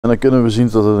En dan kunnen we zien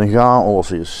dat het een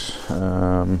chaos is.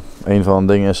 Een van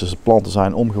de dingen is, de planten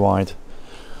zijn omgewaaid.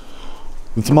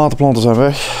 De tomatenplanten zijn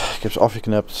weg. Ik heb ze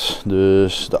afgeknipt.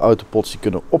 Dus de autopots die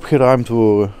kunnen opgeruimd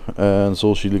worden. En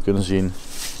zoals jullie kunnen zien,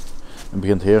 het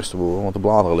begint heers te worden, want de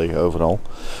bladeren liggen overal.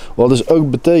 Wat dus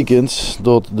ook betekent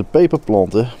dat de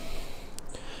peperplanten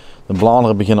de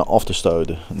bladeren beginnen af te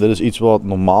stoten. Dit is iets wat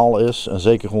normaal is, en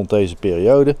zeker rond deze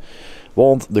periode.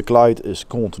 Want de kluit is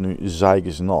continu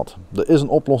zeikensnat. Er is een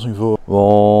oplossing voor.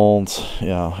 Want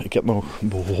ja, ik heb nog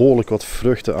behoorlijk wat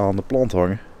vruchten aan de plant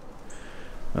hangen.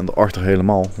 En daarachter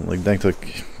helemaal. Want ik denk dat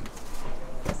ik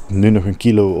nu nog een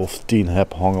kilo of 10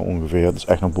 heb hangen ongeveer. Dat is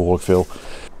echt nog behoorlijk veel.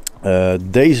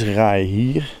 Deze rij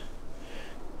hier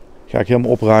ga ik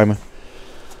helemaal opruimen.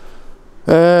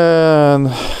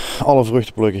 En alle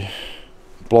vruchten plukken.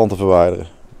 Planten verwijderen.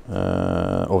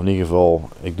 Of in ieder geval,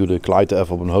 ik doe de kluiten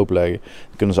even op een hoop leggen.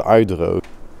 Dan kunnen ze uitdrogen.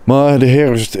 Maar de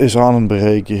herfst is aan het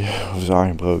breken, of is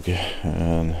aangebroken.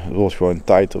 En het wordt gewoon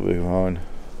tijd dat we gewoon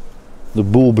de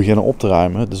boel beginnen op te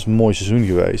ruimen. Het is een mooi seizoen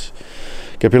geweest.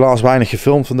 Ik heb helaas weinig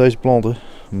gefilmd van deze planten.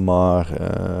 Maar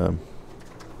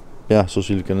ja, zoals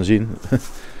jullie kunnen zien,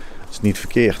 het is niet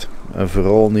verkeerd. En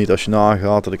vooral niet als je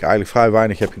nagaat dat ik eigenlijk vrij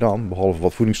weinig heb gedaan, behalve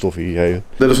wat voedingsstoffen gegeven.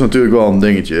 Dit is natuurlijk wel een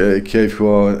dingetje. Ik geef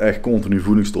gewoon echt continu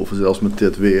voedingsstoffen, zelfs met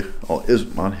dit weer. Al is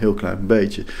het maar een heel klein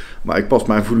beetje. Maar ik pas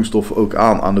mijn voedingsstoffen ook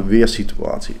aan de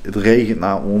weersituatie. Het regent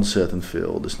nou ontzettend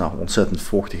veel. Het is nou ontzettend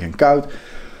vochtig en koud.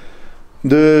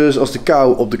 Dus als de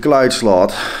kou op de kluit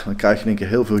slaat, dan krijg je in één keer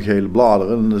heel veel gele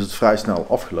bladeren en dan is het vrij snel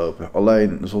afgelopen.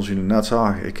 Alleen, zoals jullie net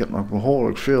zagen, ik heb nog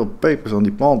behoorlijk veel pepers aan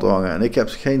die plant hangen en ik heb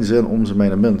geen zin om ze mee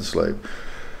naar binnen te slepen.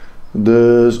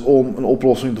 Dus om een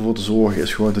oplossing ervoor te zorgen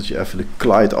is gewoon dat je even de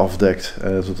kluit afdekt,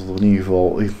 zodat er in ieder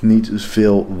geval niet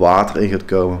veel water in gaat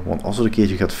komen. Want als het een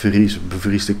keertje gaat vriezen,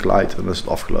 bevriest de kluit en dan is het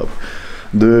afgelopen.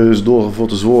 Dus door ervoor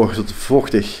te zorgen dat het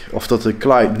vochtig of dat de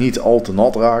kluit niet al te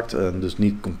nat raakt en dus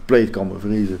niet compleet kan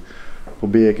bevriezen,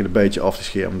 probeer ik het een beetje af te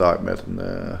schermen daar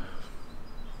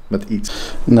met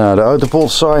iets. Nou, de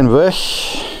autopots zijn weg.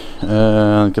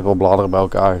 Ik heb al bladeren bij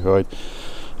elkaar gegooid.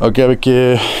 Ook heb ik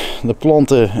de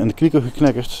planten in de kweken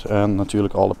geknikkerd en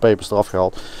natuurlijk alle pepers eraf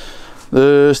gehaald.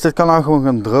 Dus dit kan nou gewoon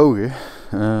gaan drogen.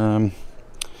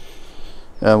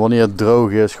 Ja, wanneer het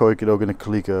droog is, gooi ik het ook in een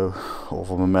kliko of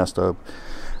op een mesthoop.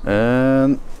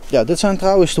 En ja, dit zijn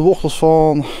trouwens de wortels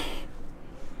van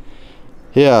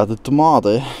ja, de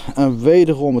tomaten. En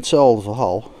wederom hetzelfde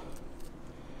verhaal.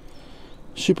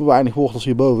 Super weinig wortels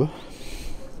hierboven,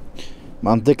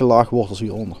 maar een dikke laag wortels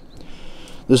hieronder.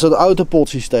 Dus dat autopot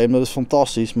systeem, dat is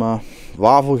fantastisch, maar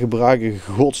waarvoor gebruik ik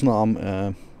in godsnaam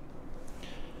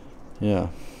ja,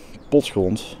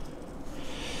 potgrond?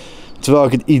 Terwijl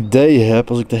ik het idee heb,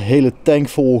 als ik de hele tank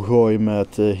vol gooi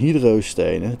met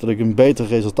hydrostenen, dat ik een beter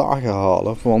resultaat ga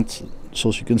halen. Want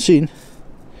zoals je kunt zien,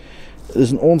 het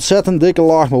is een ontzettend dikke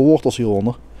laag met wortels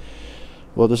hieronder.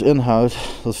 Wat dus inhoudt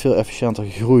dat het veel efficiënter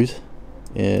groeit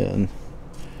in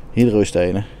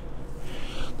hydrostenen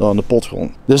dan de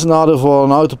potgrond. Dit is een nadeel van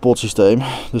een autopot systeem.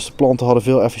 Dus de planten hadden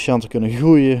veel efficiënter kunnen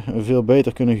groeien, veel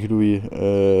beter kunnen groeien,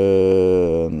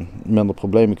 minder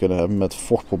problemen kunnen hebben met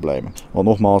vochtproblemen. Want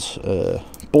nogmaals,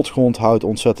 potgrond houdt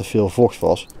ontzettend veel vocht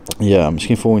vast. Ja,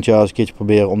 misschien volgend jaar eens een keertje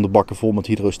proberen om de bakken vol met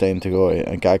hydrostenen te gooien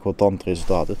en kijken wat dan het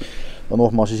resultaat is. Maar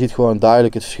nogmaals, je ziet gewoon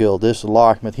duidelijk het verschil. Dit is de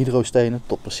laag met hydrostenen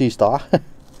tot precies daar.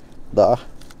 Daar.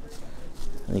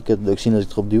 En je kunt het ook zien als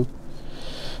ik erop duw.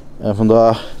 En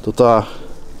vandaar tot daar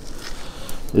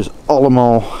is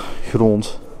allemaal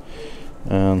grond.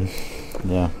 En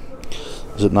ja,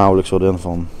 er zit nauwelijks wat in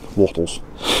van wortels.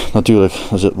 Natuurlijk,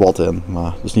 er zit wat in,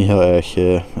 maar het is niet heel erg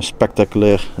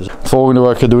spectaculair. Het volgende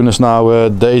wat ik ga doen is nou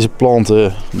deze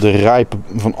planten de rijpe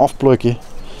van afplukken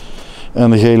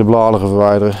en de gele bladeren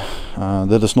verwijderen.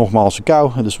 Dit is nogmaals de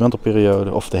kou, het is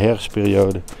winterperiode of de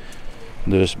herfstperiode.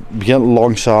 Dus het begint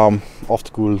langzaam af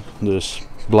te koelen, dus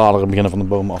bladeren beginnen van de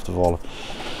bomen af te vallen.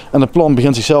 En de plant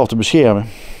begint zichzelf te beschermen.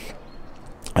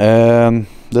 En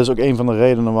dat is ook een van de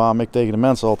redenen waarom ik tegen de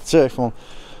mensen altijd zeg van,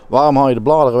 waarom haal je de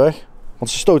bladeren weg?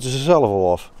 Want ze stoten ze zelf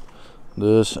al af.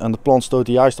 Dus, en de plant stoot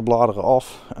de juiste bladeren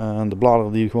af. En de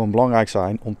bladeren die gewoon belangrijk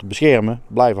zijn om te beschermen,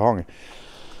 blijven hangen.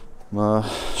 Maar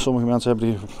sommige mensen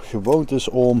hebben de gewoontes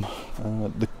om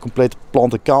de complete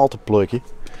planten kaal te plukken.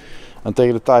 En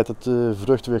tegen de tijd dat de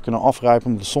vruchten weer kunnen afrijpen,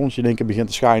 omdat het zonnetje in één keer begint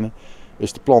te schijnen,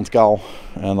 is de plant kaal.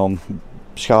 En dan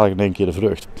beschadigt in één keer de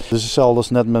vrucht. Het is hetzelfde als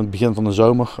net met het begin van de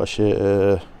zomer. Als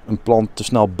je een plant te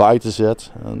snel buiten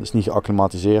zet, en is niet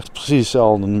geacclimatiseerd. Precies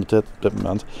hetzelfde met dit op dit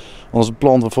moment. Want als een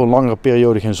plant voor een langere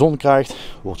periode geen zon krijgt,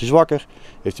 wordt hij zwakker.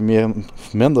 Heeft hij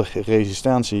minder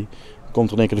resistentie komt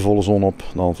er in één keer de volle zon op,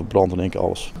 dan verbrandt in één keer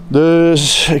alles.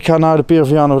 Dus ik ga nou de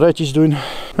Peruviano redjes doen.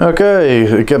 Oké,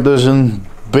 ik heb dus een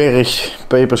berg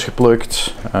pepers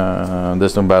geplukt. Dit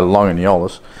is nog bij lange niet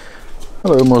alles.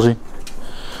 Hallo Mozzie.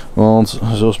 Want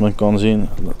zoals men kan zien,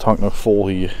 het hangt nog vol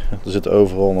hier. Er zitten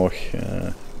overal nog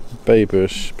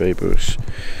pepers.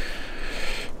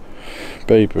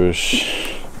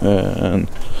 En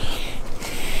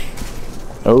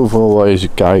overal waar je ze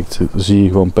kijkt, zie je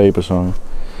gewoon pepers hangen.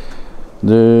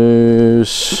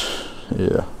 Dus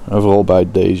ja, overal bij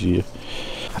deze hier.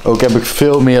 Ook heb ik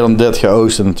veel meer dan dit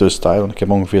geoost in de tussentijd, want ik heb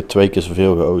ongeveer 2 keer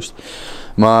zoveel geoost.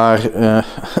 Maar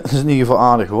het is in ieder geval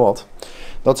aardig wat.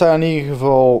 Dat zijn in ieder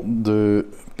geval de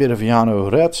Peruviano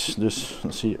Reds, dus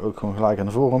dat zie je ook gewoon gelijk aan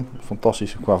de vorm.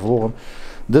 Fantastisch qua vorm.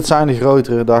 Dit zijn de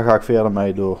grotere, daar ga ik verder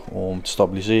mee door om te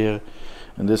stabiliseren.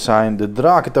 En dit zijn de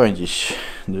drakentandjes,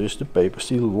 dus de pepers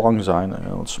die lang zijn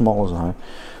en wat smaller zijn.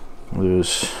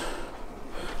 Dus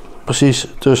precies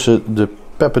tussen de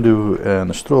pepperdew en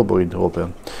de strawberry erop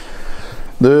in.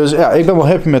 Dus ja, ik ben wel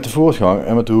happy met de voortgang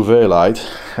en met de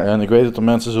hoeveelheid. En ik weet dat er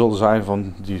mensen zullen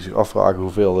zijn die zich afvragen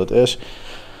hoeveel dit is.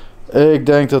 Ik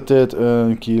denk dat dit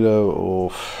een kilo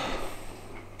of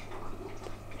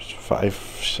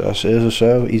 5, 6 is of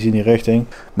zo, iets in die richting.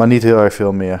 Maar niet heel erg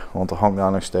veel meer, want er hangt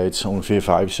daar nog steeds ongeveer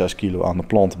 5, 6 kilo aan de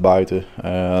plant buiten.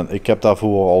 Ik heb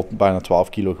daarvoor al bijna 12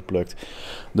 kilo geplukt.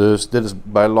 Dus dit is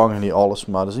bij lange niet alles,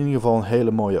 maar dat is in ieder geval een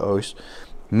hele mooie oogst.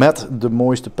 Met de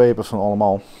mooiste pepers van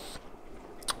allemaal.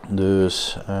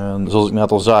 Dus zoals ik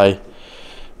net al zei,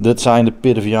 dit zijn de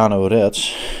Peruviano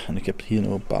Reds. En ik heb hier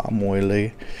nog een paar mooie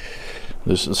liggen.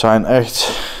 Dus het zijn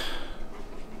echt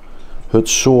het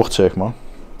soort, zeg maar.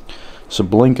 Ze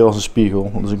blinken als een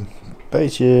spiegel. Dus een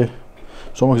beetje,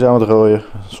 sommige zijn wat rode,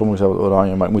 sommige zijn wat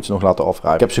oranje, maar ik moet ze nog laten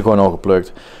afrijpen. Ik heb ze gewoon al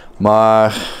geplukt.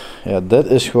 Maar ja, dit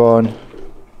is gewoon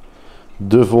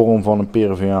de vorm van een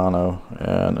Peruviano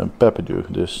en een pepperdew.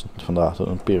 Dus vandaar dat het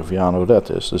een Peruviano Red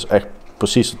is. Dus echt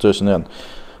precies ertussenin.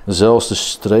 Zelfs de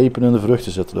strepen in de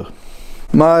vruchten zitten er.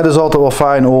 Maar het is altijd wel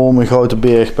fijn om een grote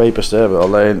berg pepers te hebben.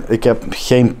 Alleen ik heb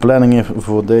geen planningen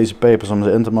voor deze pepers om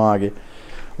ze in te maken.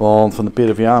 Want van de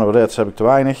Peruviano Reds heb ik te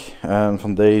weinig. En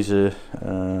van deze,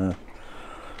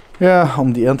 ja,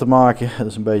 om die in te maken, dat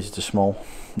is een beetje te smal.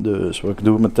 Dus wat ik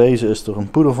doe met deze is er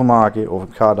een poeder van maken. Of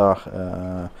ik ga daar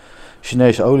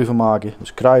Chinese olie van maken.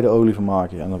 Dus kruidenolie van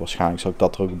maken. En dan waarschijnlijk zal ik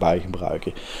dat er ook bij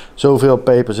gebruiken. Zoveel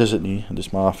pepers is het niet. Het is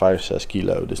maar 5, 6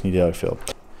 kilo. Dus niet heel erg veel.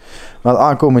 Maar het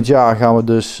aankomend jaar gaan we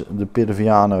dus de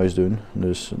Peruviano's doen.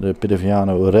 Dus de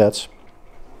Peruviano Reds.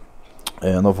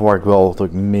 En dan verwacht ik wel dat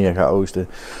ik meer ga oosten.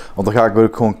 Want dan ga ik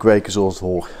ook gewoon kweken zoals het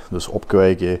hoort. Dus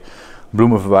opkweken,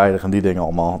 bloemen verwijderen en die dingen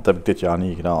allemaal. Dat heb ik dit jaar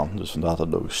niet gedaan. Dus vandaar dat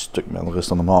het ook een stuk minder is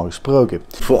dan normaal gesproken.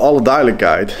 Voor alle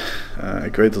duidelijkheid.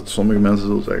 Ik weet dat sommige mensen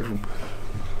zullen zeggen van,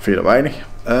 vind je dat weinig?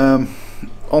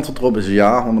 Antwoord erop is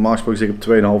ja. Want normaal gesproken zeg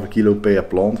ik op 2,5 kilo per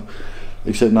plant.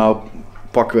 Ik zit nou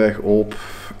pakweg op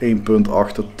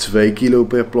 1,8 tot 2 kilo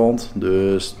per plant.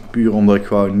 Dus puur omdat ik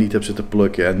gewoon niet heb zitten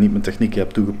plukken en niet mijn technieken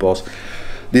heb toegepast.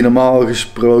 Die normaal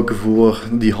gesproken voor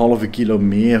die halve kilo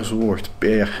meer zorgt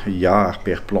per jaar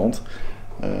per plant.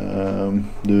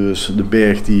 Dus de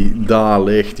berg die daar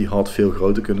ligt, die had veel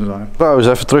groter kunnen zijn. Trouwens,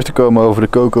 even terug te komen over de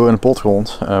coco in de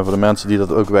potgrond. Voor de mensen die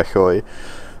dat ook weggooien.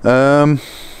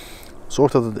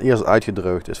 Zorg dat het eerst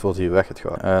uitgedroogd is voordat je weg gaat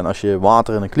gooien. En als je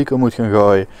water in een kliko moet gaan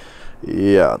gooien,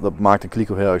 ja, dat maakt een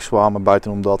kliko heel erg zwaar, maar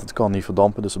buiten omdat het kan niet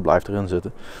verdampen, dus het blijft erin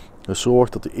zitten. Dus zorg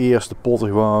dat de eerste potten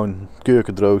gewoon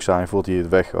kurkendroog zijn voordat je het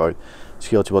weggooit. Het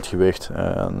scheelt je wat gewicht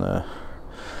en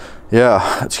ja,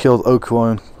 het scheelt ook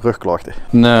gewoon rugklachten.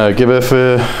 Nou, ik heb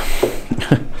even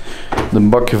de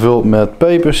bak gevuld met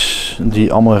pepers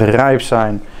die allemaal rijp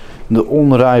zijn. De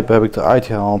onrijpe heb ik eruit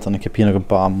gehaald en ik heb hier nog een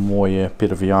paar mooie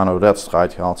Peruviano Reds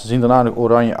eruit gehaald. Ze zien er nou nog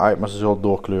oranje uit, maar ze zullen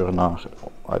doorkleuren naar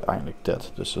uiteindelijk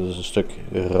dit. Dus dat is een stuk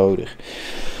roder.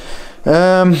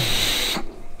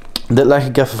 Dit leg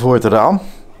ik even voor het raam.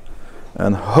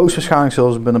 En hoogstwaarschijnlijk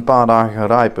zullen ze binnen een paar dagen gaan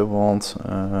rijpen, want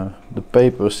de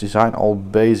pepers die zijn al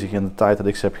bezig in de tijd dat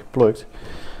ik ze heb geplukt.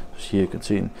 Dus hier kunt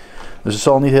zien. Dus het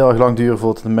zal niet heel erg lang duren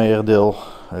voordat het merendeel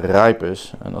rijp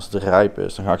is. En als het rijp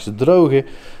is, dan ga ik ze drogen.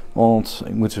 Want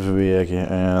ik moet ze verwerken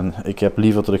en ik heb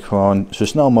liever dat ik gewoon zo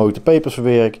snel mogelijk de pepers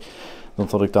verwerk. Dan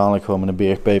dat ik dadelijk gewoon met een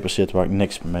berg pepers zit waar ik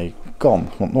niks mee kan.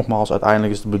 Want nogmaals,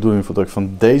 uiteindelijk is de bedoeling dat ik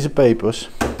van deze pepers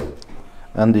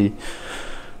en die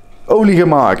olie ga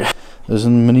maken. Dat is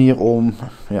een manier om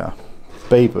ja,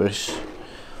 pepers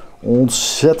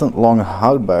ontzettend lang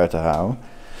houdbaar te houden.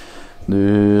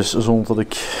 Dus zonder dat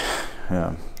ik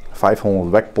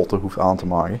 500 wekpotten hoeft aan te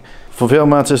maken. Voor veel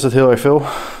mensen is dat heel erg veel.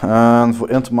 En voor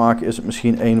in te maken is het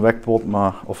misschien 1 wekpot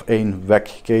of 1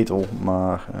 wekketel.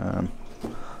 Maar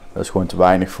dat is gewoon te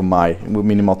weinig voor mij. Ik moet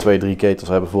minimaal 2-3 ketels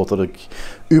hebben voordat ik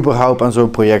überhaupt aan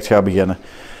zo'n project ga beginnen.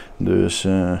 Dus,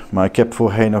 maar ik heb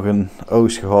voorheen nog een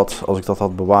oogst gehad. Als ik dat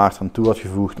had bewaard en toe had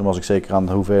gevoegd, dan was ik zeker aan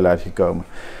de hoeveelheid gekomen.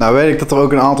 Nou weet ik dat er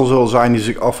ook een aantal zullen zijn die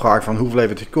zich afvragen van hoeveel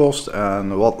heeft het gekost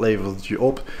en wat levert het je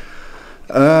op.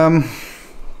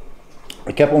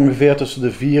 Ik heb ongeveer tussen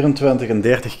de 24 en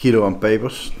 30 kilo aan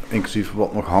pepers, inclusief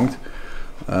wat nog hangt.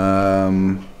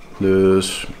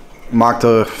 Dus maak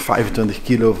er 25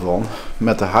 kilo van.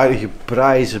 Met de huidige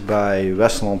prijzen bij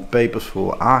Westland pepers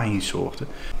voor aanhingsoorten.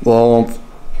 Want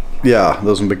ja,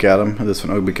 dat is een bekadem. Dit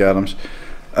zijn ook bekadems.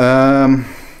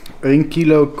 1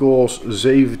 kilo kost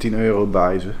 17 euro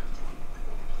bij ze.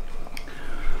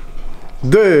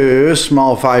 Dus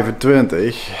maal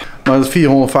 25. Maar dat is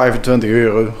 425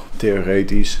 euro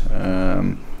theoretisch.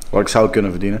 Wat ik zou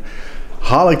kunnen verdienen.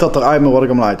 Haal ik dat eruit met wat ik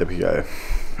om uit heb gegeven?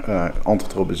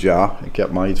 Antwoord erop is ja. Ik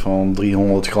heb maar iets van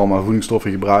 300 gram aan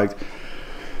voedingsstoffen gebruikt.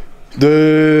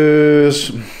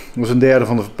 Dus dat is een derde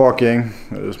van de verpakking.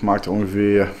 Dus maakt er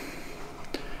ongeveer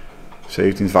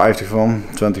 17,50 van,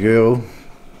 20 euro.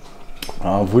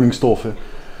 Voedingsstoffen.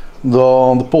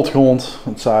 Dan de potgrond.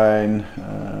 Dat zijn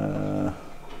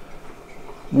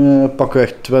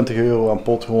pakweg 20 euro aan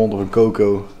potgrond of een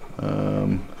Coco.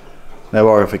 Nee,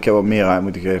 wacht even, ik heb wat meer uit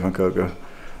moeten geven aan Coco.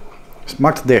 Dus het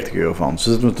maakt er 30 euro van. Dus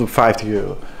zitten we op 50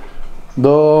 euro.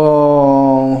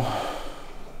 Dan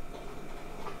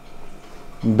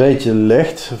een beetje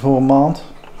licht voor een maand.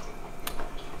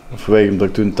 Vanwege omdat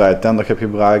ik toen een tijd tendag heb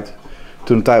gebruikt.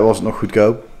 Toen een tijd was het nog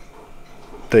goedkoop.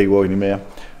 Tegenwoordig niet meer.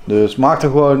 Dus maak er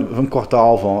gewoon een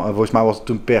kwartaal van. En volgens mij was het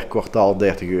toen per kwartaal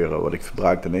 30 euro wat ik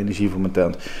verbruikte aan energie voor mijn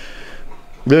tent.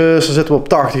 Dus dan zitten we op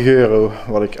 80 euro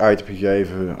wat ik uit heb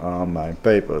gegeven aan mijn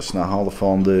pepers. Nou, haal er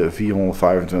van de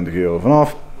 425 euro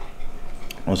vanaf.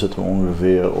 Dan zitten we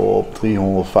ongeveer op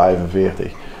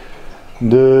 345.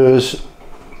 Dus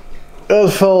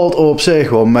het valt op zich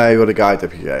wel mee wat ik uit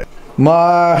heb gegeven.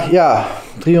 Maar ja,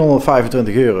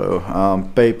 325 euro aan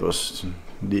pepers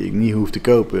die ik niet hoef te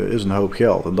kopen is een hoop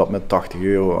geld. En dat met 80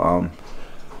 euro aan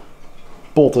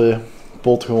potten,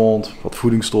 potgrond, wat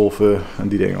voedingsstoffen en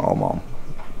die dingen allemaal.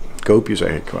 Koop je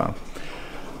zeg ik gewoon.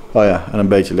 Oh ja, en een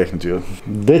beetje licht natuurlijk.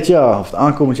 Dit jaar, of het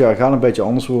aankomend jaar, gaat een beetje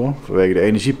anders worden. Vanwege de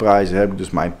energieprijzen heb ik dus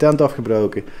mijn tent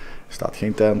afgebroken. Er staat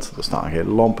geen tent, er staan geen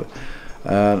lampen.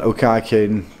 En ook ga ik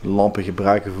geen lampen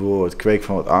gebruiken voor het kweken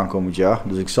van het aankomend jaar.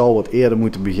 Dus ik zal wat eerder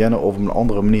moeten beginnen of op een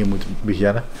andere manier moeten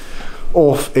beginnen.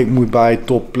 Of ik moet bij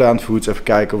Top Plant Foods even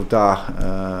kijken of ik daar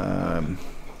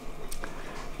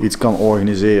iets kan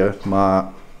organiseren. Maar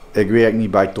ik werk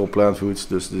niet bij Top Plant Foods,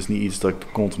 dus het is niet iets dat ik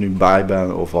continu bij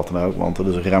ben of wat dan ook. Want dat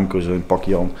is een Remco zo'n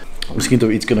pakje aan. Misschien toch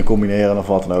iets kunnen combineren of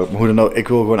wat dan ook. Maar hoe dan ook, ik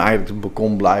wil gewoon eigenlijk het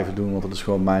balkon blijven doen, want dat is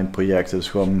gewoon mijn project. Dat is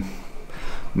gewoon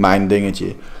mijn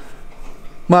dingetje.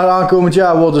 Maar aankomend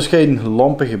jaar wordt dus geen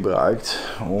lampen gebruikt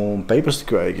om pepers te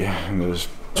kweken. Dus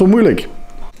dat is wel moeilijk.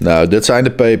 Nou, dit zijn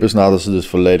de pepers nadat ze dus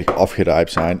volledig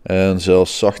afgerijpt zijn en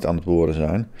zelfs zacht aan het worden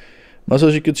zijn. Maar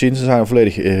zoals je kunt zien, ze zijn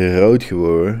volledig rood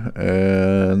geworden.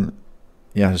 En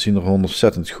ja, ze zien er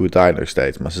ontzettend goed uit nog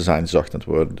steeds, maar ze zijn zacht aan het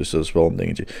worden, dus dat is wel een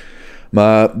dingetje.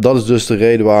 Maar dat is dus de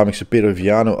reden waarom ik ze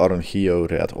Peruviano Arrangio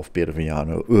Red of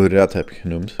Peruviano Red heb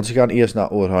genoemd. Ze gaan eerst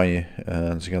naar oranje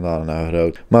en ze gaan daarna naar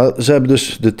rood. Maar ze hebben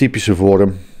dus de typische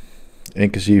vorm,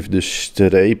 inclusief de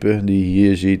strepen die je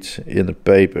hier ziet in de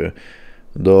peper.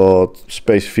 Dat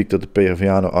specifiek tot de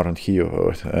Peruviano Arrangio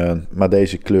hoort, maar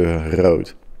deze kleur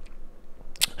rood.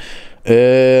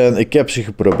 En ik heb ze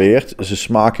geprobeerd. Ze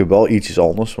smaken wel iets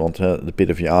anders, want de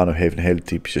Peruviano heeft een hele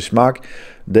typische smaak.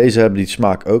 Deze hebben die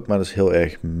smaak ook, maar dat is heel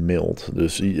erg mild.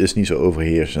 Dus die is niet zo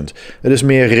overheersend. Het is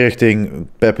meer richting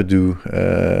peperdoe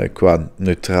qua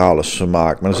neutrale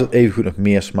smaak. Maar er zit evengoed nog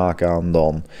meer smaak aan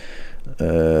dan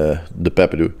de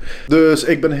peperdoe. Dus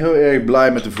ik ben heel erg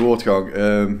blij met de voortgang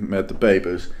met de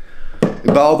pepers.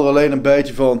 Ik baal er alleen een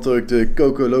beetje van dat ik de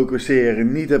Coco Loco serie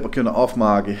niet heb kunnen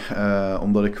afmaken.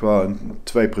 Omdat ik gewoon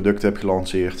 2 producten heb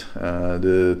gelanceerd.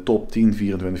 De top 10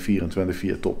 24-24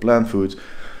 via Top Plant Foods.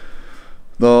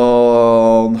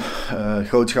 Dan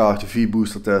grootschalig de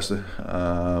V-booster testen.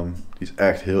 Die is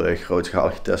echt heel erg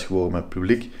grootschalig getest geworden met het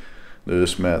publiek.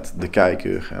 Dus met de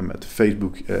kijker en met de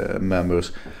Facebook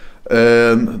members.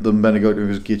 En dan ben ik ook nog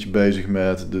eens een keertje bezig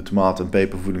met de tomaten- en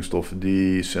pepervoedingsstoffen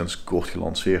die sinds kort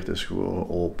gelanceerd is geworden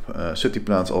op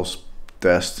Cityplants als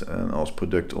test en als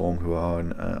product om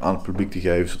gewoon aan het publiek te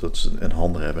geven zodat ze het in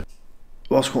handen hebben. Het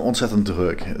was gewoon ontzettend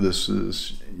druk, dus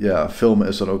ja, filmen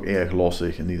is dan ook erg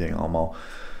lastig en die dingen allemaal.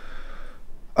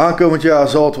 Aankomend jaar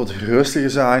zal het wat rustiger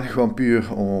zijn, gewoon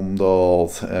puur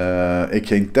omdat ik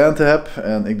geen tent heb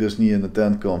en ik dus niet in de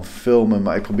tent kan filmen,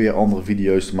 maar ik probeer andere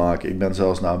video's te maken. Ik ben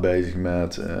zelfs nou bezig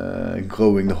met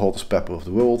growing the hottest pepper of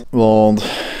the world, want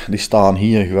die staan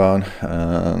hier gewoon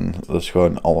en dat is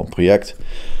gewoon al een project.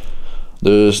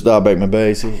 Dus daar ben ik mee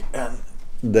bezig en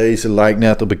deze lijkt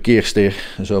net op een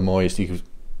keersteer, zo mooi is die.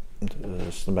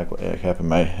 Dus daar ben ik wel erg happy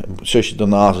mee. Het zusje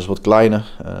daarnaast is wat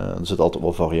kleiner. Er zit altijd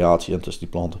wel variatie in tussen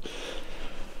die planten.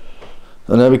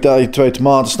 Dan heb ik daar die 2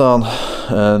 tomaten staan.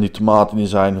 En die tomaten die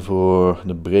zijn voor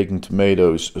de Breaking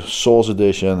Tomatoes Sauce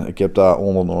Edition. Ik heb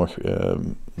daaronder nog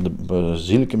de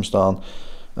basilicum staan.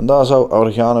 En daar zou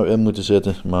oregano in moeten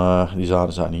zitten. Maar die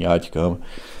zaden zijn niet uitgekomen.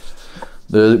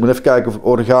 Dus ik moet even kijken of ik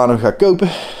oregano ga kopen.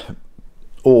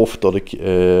 Of dat ik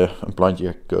een plantje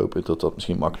ga kopen, dat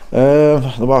misschien makkelijk.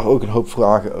 Er waren ook een hoop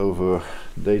vragen over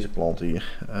deze planten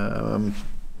hier.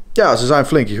 Ja, ze zijn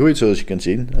flink gegroeid zoals je kunt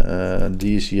zien.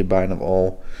 Die is hier bijna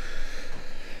al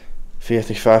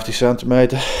 40, 50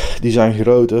 centimeter. Die zijn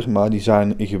groter, maar die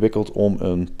zijn gewikkeld om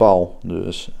een paal.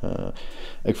 Dus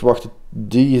ik verwacht dat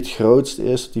die het grootste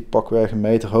is, die pakweg een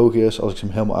meter hoog is als ik ze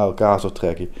hem helemaal uit elkaar zou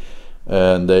trekken.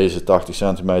 En deze 80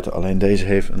 centimeter, alleen deze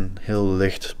heeft een heel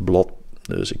licht blad.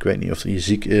 Dus ik weet niet of er hier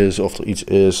ziek is of er iets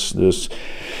is. Dus.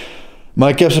 Maar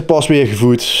ik heb ze pas weer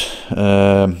gevoed.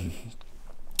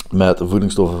 Met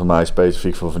voedingsstoffen van mij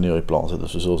specifiek voor vanilliplanten.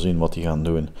 Dus we zullen zien wat die gaan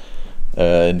doen.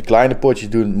 In de kleine potjes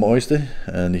doen het mooiste.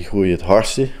 En die groeien het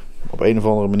hardste. Op een of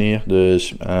andere manier.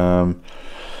 Dus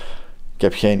ik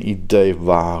heb geen idee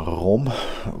waarom.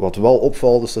 Wat wel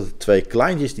opvalt is dat de 2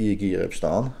 kleintjes die ik hier heb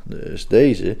staan. Dus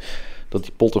deze. Dat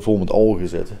die potten vol met algen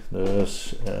zitten.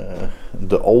 Dus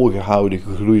de algen houden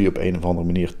groei op een of andere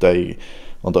manier tegen.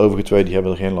 Want de overige 2 die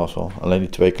hebben er geen last van. Alleen die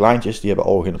 2 kleintjes die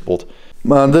hebben algen in de pot.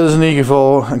 Maar dit is in ieder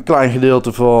geval een klein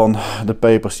gedeelte van de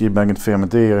pepers die ik ben aan het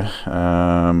fermenteren.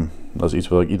 Dat is iets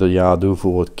wat ik ieder jaar doe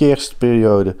voor het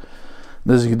kerstperiode.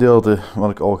 Dit is een gedeelte wat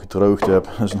ik al gedroogd heb.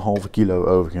 Dat is een halve kilo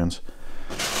overigens.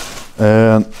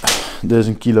 En dit is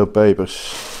een kilo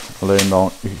pepers. Alleen dan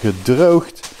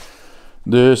gedroogd.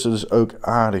 Dus dat is ook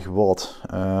aardig wat.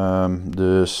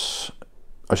 Dus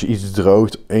als je iets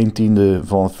droogt, 1/10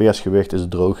 van het versgewicht is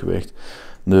het drooggewicht.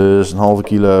 Dus een halve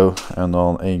kilo en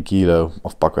dan 1 kilo,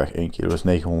 of pakweg 1 kilo, is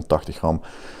 980 gram.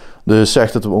 Dus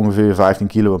zegt dat we ongeveer 15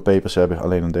 kilo aan pepers hebben,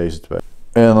 alleen aan deze 2.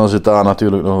 En dan zit daar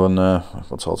natuurlijk nog een,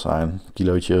 wat zal het zijn, een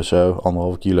kilootje of zo,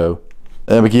 1,5 kilo.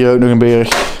 Dan heb ik hier ook nog een berg,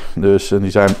 dus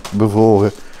die zijn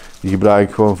bevroren. Die gebruik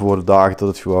ik gewoon voor de dagen dat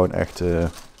het gewoon echt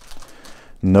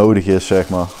nodig is, zeg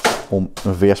maar, om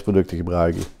een vers product te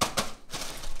gebruiken.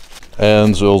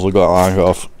 En zoals ik al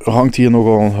aangaf, hangt hier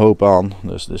nogal een hoop aan.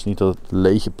 Dus het is niet dat het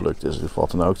leeg geplukt is of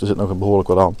wat dan ook. Er zit nog behoorlijk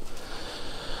wat aan.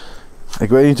 Ik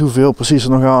weet niet hoeveel precies er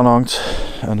nog aan hangt.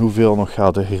 En hoeveel nog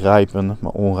gaat rijpen.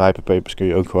 Maar onrijpe pepers kun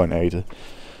je ook gewoon eten.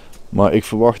 Maar ik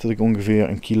verwacht dat ik ongeveer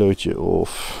een kilootje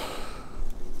of...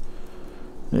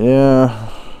 Ja,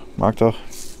 maak daar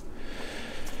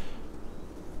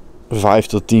 5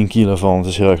 tot 10 kilo van. Het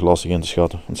is heel erg lastig in te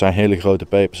schatten. Het zijn hele grote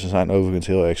pepers. Ze zijn overigens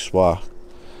heel erg zwaar.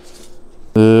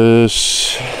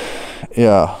 Dus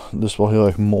ja, dat is wel heel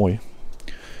erg mooi.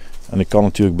 En ik kan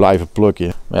natuurlijk blijven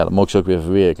plukken. Maar ja, dan moet ik ze ook weer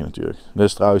verwerken natuurlijk. Dit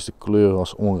is trouwens de kleuren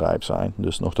als onrijp zijn.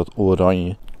 Dus nog dat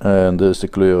oranje. En dit is de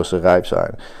kleuren als ze rijp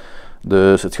zijn.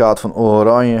 Dus het gaat van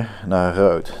oranje naar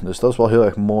rood. Dus dat is wel heel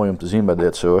erg mooi om te zien bij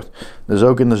dit soort. Dus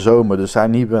ook in de zomer, dus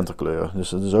zijn niet winterkleuren.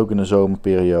 Dus het is ook in de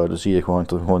zomerperiode zie je gewoon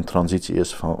dat er gewoon transitie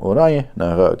is van oranje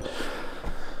naar rood.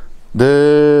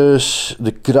 Dus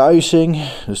de kruising,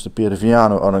 dus de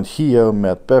Peruviano Arrangio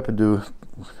met Peperdu,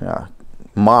 ja,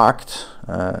 maakt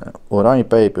oranje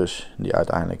pepers die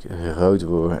uiteindelijk rood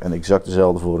worden en exact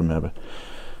dezelfde vorm hebben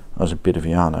als een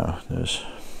Peruviano. Dus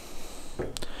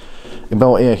ik ben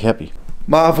wel erg happy.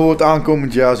 Maar voor het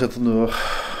aankomend jaar zitten er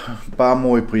een paar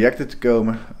mooie projecten te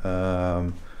komen.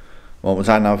 Want we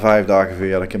zijn nu 5 dagen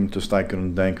verder. Ik heb in de tussentijd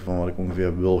kunnen denken van wat ik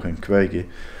ongeveer wil gaan kweken.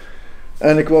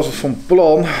 En ik was van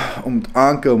plan om het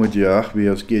aankomend jaar weer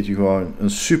eens een keertje gewoon een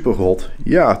superhot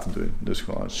jaar te doen. Dus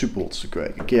gewoon superhot te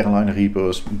kweken. Carolina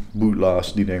Reapers,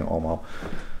 boetla's, die dingen allemaal.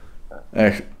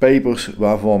 Echt pepers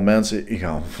waarvan mensen in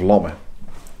gaan vlammen.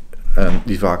 En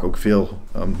die vaak ook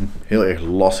heel erg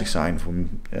lastig zijn voor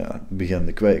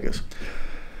beginnende kwekers.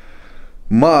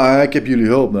 Maar ik heb jullie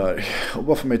hulp nodig. Op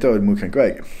wat voor methode moet ik gaan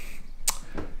kweken?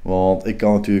 Want ik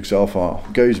kan natuurlijk zelf wel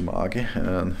een keuze maken.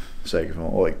 En zeggen van,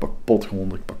 oh, ik pak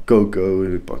potgrond, ik pak Coco,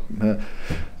 ik pak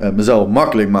mezelf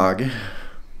makkelijk maken.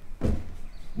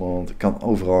 Want ik kan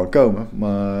overal komen.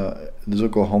 Maar het is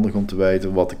ook wel handig om te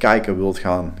weten wat de kijker wilt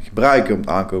gaan gebruiken om het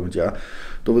aankomend jaar.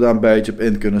 Dat we daar een beetje op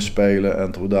in kunnen spelen en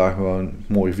dat we daar gewoon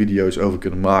mooie video's over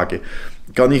kunnen maken.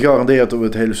 Ik kan niet garanderen dat we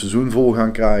het hele seizoen vol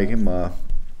gaan krijgen, maar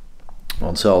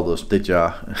want hetzelfde als dit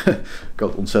jaar. Ik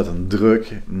had ontzettend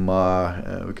druk, maar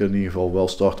we kunnen in ieder geval wel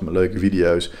starten met leuke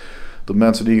video's. Dat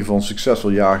mensen in ieder geval een succesvol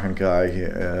jaar gaan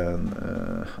krijgen. En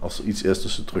als er iets is,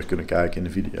 dat ze terug kunnen kijken in de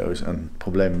video's en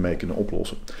problemen mee kunnen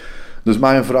oplossen. Dus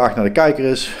mijn vraag naar de kijker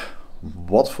is: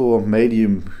 wat voor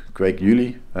medium kweken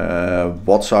jullie?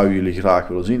 Wat zouden jullie graag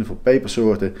willen zien voor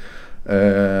pepersoorten?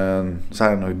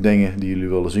 Zijn er nog dingen die jullie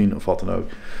willen zien of wat dan ook?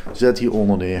 Zet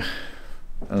hieronder neer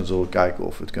en dan zullen we kijken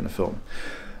of we het kunnen filmen.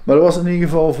 Maar dat was in ieder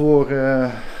geval voor...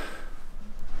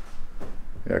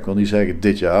 ja, ik wil niet zeggen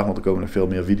dit jaar, want er komen nog veel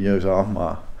meer video's aan,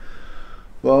 maar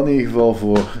wel in ieder geval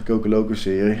voor de Coco Loco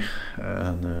serie.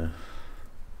 En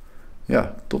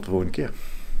ja, tot de volgende keer.